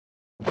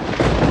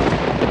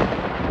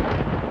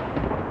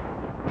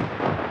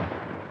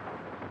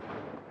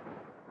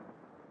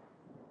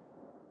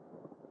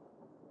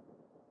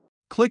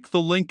Click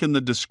the link in the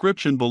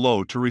description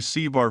below to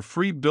receive our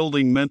free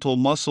Building Mental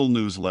Muscle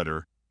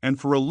newsletter, and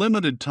for a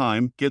limited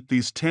time get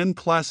these 10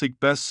 classic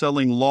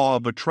best-selling Law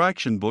of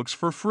Attraction books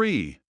for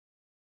free.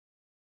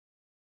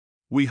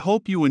 We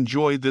hope you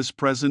enjoy this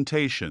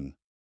presentation.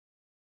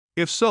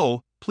 If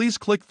so, please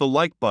click the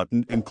like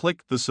button and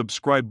click the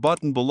subscribe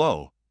button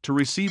below to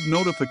receive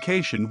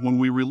notification when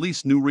we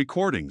release new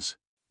recordings.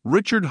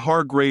 Richard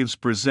Hargraves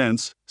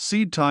presents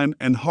Seedtime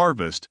and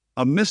Harvest,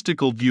 A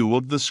Mystical View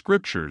of the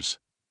Scriptures,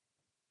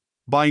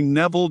 by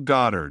Neville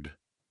Goddard.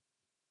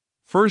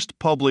 First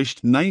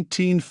published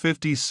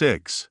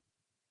 1956.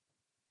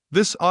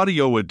 This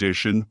audio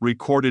edition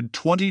recorded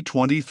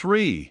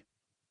 2023.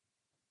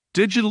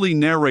 Digitally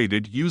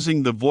narrated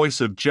using the voice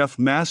of Jeff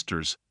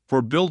Masters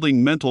for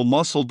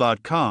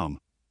BuildingMentalMuscle.com.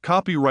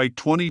 Copyright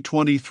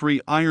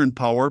 2023 Iron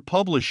Power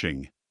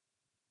Publishing.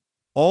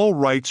 All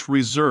rights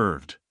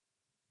reserved.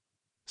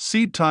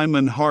 Seedtime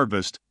and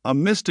Harvest, A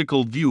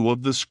Mystical View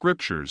of the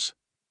Scriptures,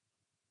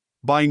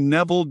 by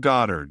Neville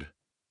Goddard.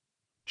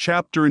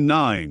 Chapter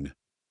 9.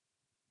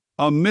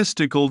 A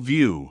Mystical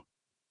View.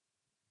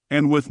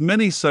 And with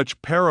many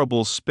such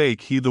parables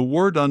spake he the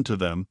word unto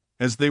them,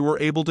 as they were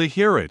able to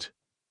hear it.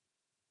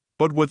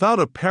 But without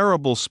a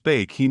parable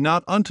spake he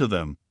not unto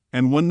them,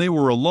 and when they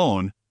were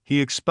alone,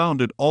 he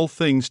expounded all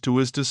things to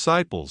his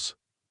disciples.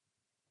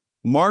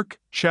 Mark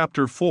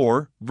chapter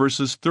 4,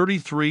 verses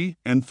 33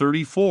 and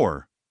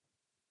 34.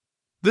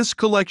 This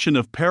collection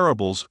of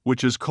parables,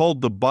 which is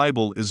called the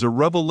Bible, is a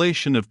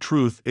revelation of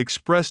truth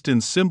expressed in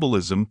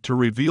symbolism to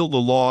reveal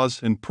the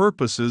laws and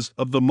purposes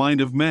of the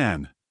mind of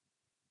man.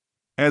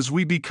 As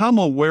we become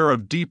aware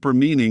of deeper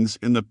meanings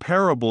in the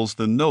parables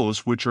than those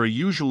which are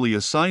usually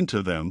assigned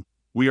to them,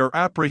 we are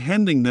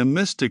apprehending them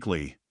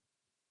mystically.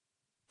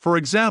 For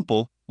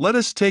example, let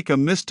us take a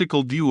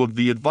mystical view of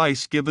the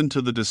advice given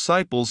to the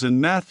disciples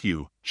in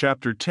Matthew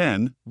chapter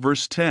 10,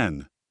 verse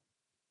 10.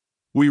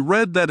 We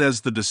read that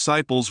as the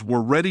disciples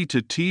were ready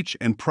to teach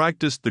and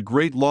practice the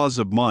great laws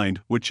of mind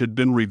which had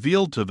been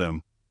revealed to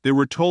them, they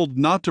were told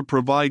not to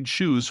provide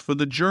shoes for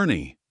the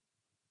journey.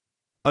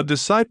 A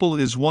disciple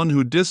is one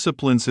who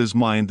disciplines his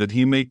mind that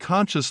he may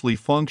consciously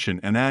function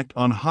and act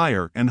on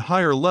higher and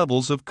higher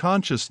levels of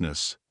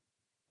consciousness.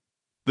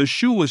 The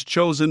shoe was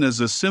chosen as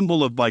a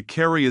symbol of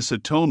vicarious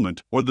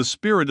atonement, or the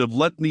spirit of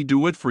let me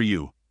do it for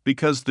you,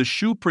 because the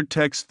shoe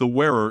protects the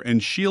wearer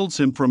and shields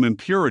him from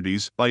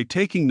impurities by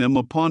taking them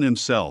upon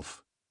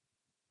himself.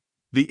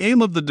 The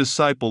aim of the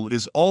disciple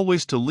is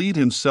always to lead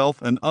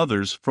himself and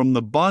others from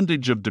the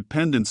bondage of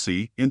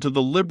dependency into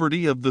the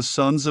liberty of the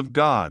sons of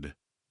God.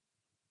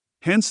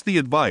 Hence the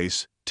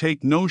advice,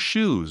 take no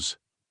shoes.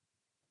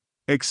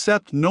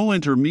 Accept no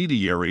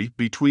intermediary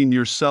between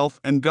yourself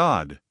and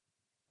God.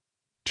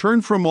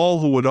 Turn from all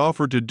who would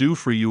offer to do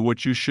for you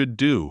what you should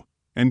do,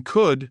 and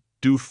could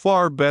do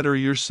far better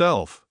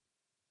yourself.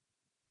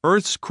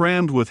 Earth's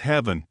crammed with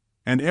heaven,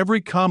 and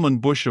every common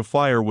bush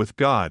afire with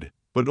God,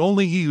 but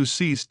only he who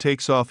sees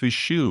takes off his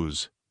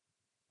shoes.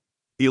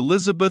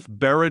 Elizabeth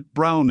Barrett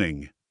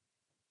Browning.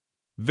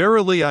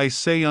 Verily I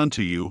say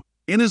unto you,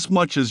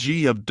 inasmuch as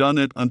ye have done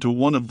it unto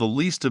one of the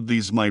least of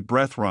these my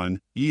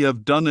brethren, ye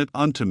have done it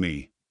unto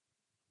me.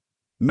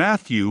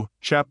 Matthew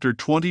chapter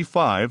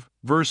 25,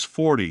 verse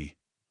 40.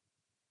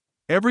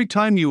 Every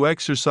time you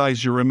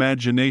exercise your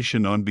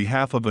imagination on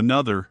behalf of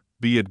another,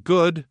 be it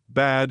good,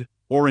 bad,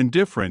 or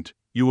indifferent,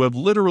 you have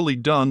literally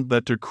done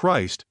that to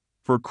Christ,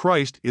 for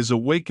Christ is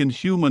awakened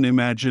human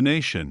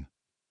imagination.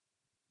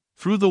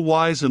 Through the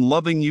wise and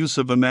loving use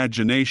of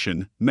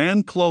imagination,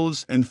 man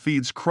clothes and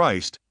feeds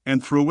Christ,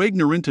 and through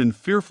ignorant and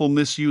fearful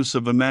misuse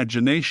of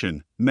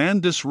imagination,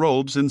 man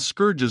disrobes and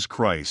scourges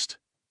Christ.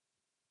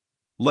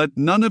 Let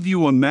none of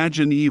you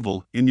imagine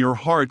evil in your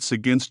hearts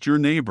against your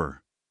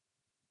neighbor.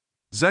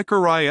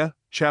 Zechariah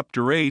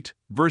chapter 8,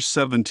 verse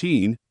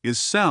 17, is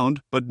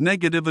sound but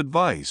negative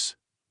advice.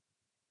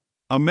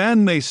 A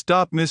man may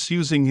stop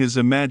misusing his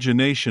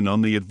imagination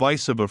on the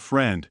advice of a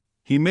friend,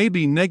 he may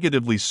be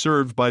negatively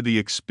served by the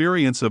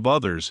experience of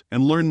others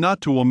and learn not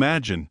to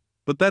imagine,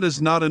 but that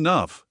is not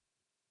enough.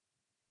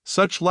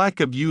 Such lack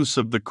of use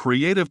of the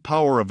creative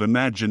power of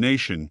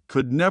imagination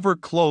could never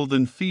clothe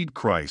and feed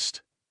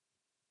Christ.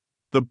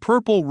 The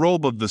purple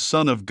robe of the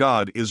Son of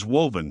God is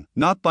woven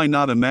not by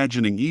not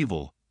imagining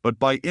evil, but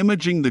by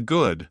imaging the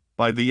good,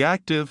 by the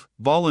active,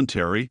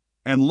 voluntary,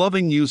 and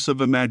loving use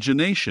of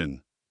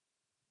imagination.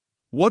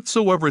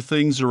 Whatsoever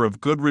things are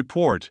of good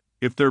report,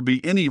 if there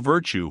be any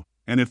virtue,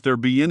 and if there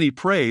be any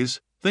praise,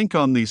 think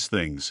on these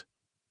things.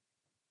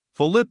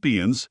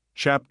 Philippians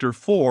chapter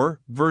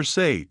 4, verse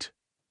 8.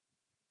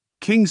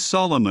 King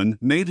Solomon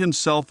made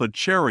himself a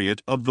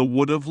chariot of the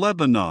wood of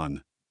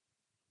Lebanon.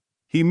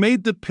 He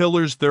made the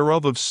pillars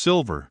thereof of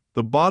silver,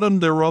 the bottom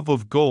thereof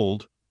of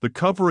gold, the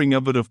covering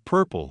of it of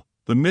purple,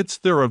 the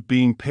midst thereof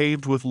being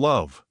paved with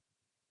love.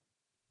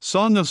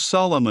 Song of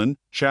Solomon,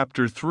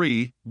 chapter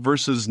 3,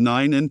 verses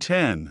 9 and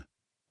 10.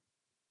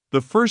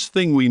 The first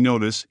thing we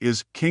notice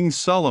is King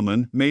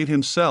Solomon made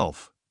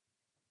himself.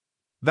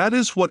 That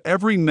is what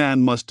every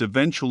man must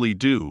eventually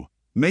do,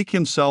 make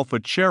himself a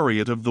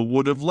chariot of the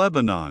wood of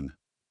Lebanon.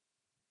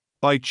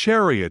 By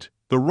chariot,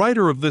 the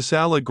writer of this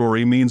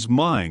allegory means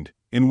mind,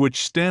 in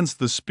which stands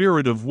the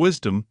spirit of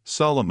wisdom,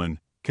 Solomon,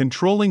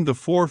 controlling the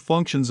four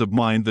functions of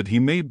mind that he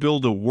may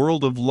build a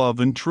world of love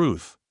and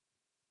truth.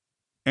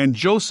 And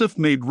Joseph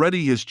made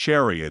ready his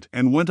chariot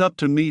and went up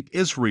to meet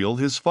Israel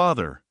his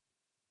father.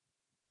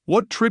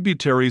 What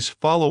tributaries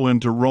follow him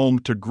to Rome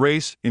to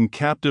grace in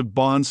captive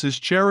bonds his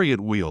chariot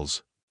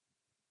wheels?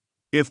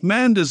 If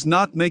man does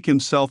not make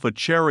himself a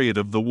chariot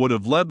of the wood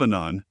of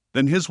Lebanon,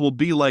 then his will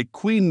be like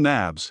Queen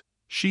Mab's.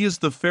 She is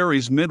the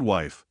fairy's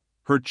midwife.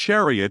 Her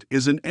chariot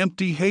is an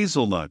empty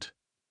hazelnut.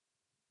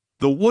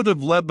 The wood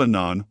of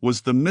Lebanon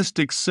was the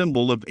mystic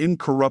symbol of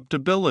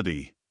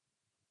incorruptibility.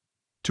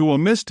 To a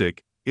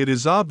mystic, it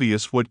is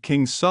obvious what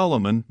King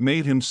Solomon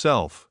made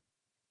himself.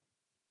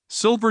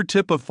 Silver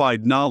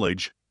typified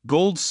knowledge,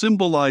 gold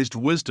symbolized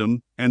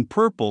wisdom, and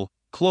purple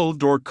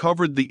clothed or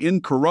covered the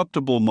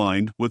incorruptible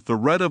mind with the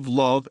red of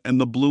love and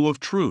the blue of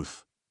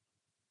truth.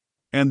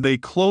 And they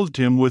clothed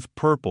him with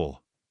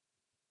purple.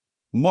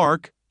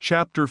 Mark,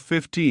 chapter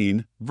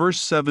 15, verse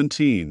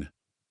 17.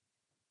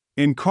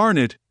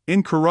 Incarnate,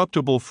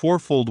 incorruptible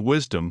fourfold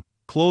wisdom,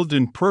 clothed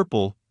in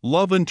purple,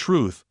 love and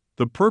truth,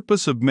 the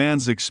purpose of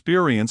man's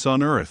experience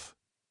on earth.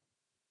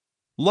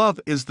 Love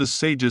is the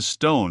sage's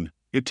stone,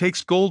 it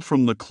takes gold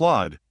from the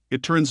clod,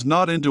 it turns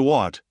not into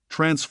aught,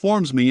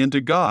 transforms me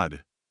into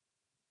God.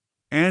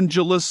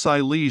 Angelus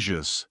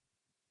Silesius.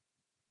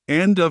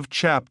 End of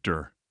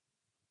chapter.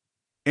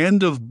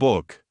 End of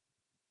book.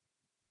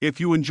 If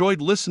you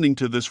enjoyed listening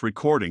to this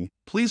recording,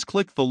 please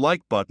click the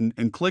like button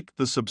and click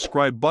the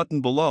subscribe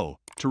button below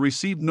to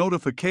receive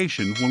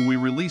notification when we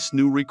release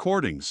new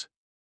recordings.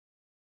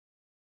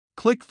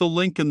 Click the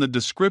link in the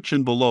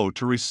description below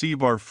to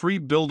receive our free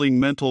Building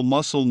Mental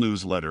Muscle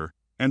newsletter,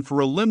 and for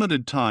a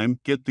limited time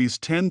get these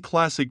 10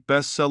 classic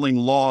best-selling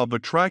Law of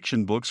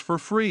Attraction books for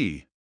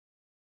free.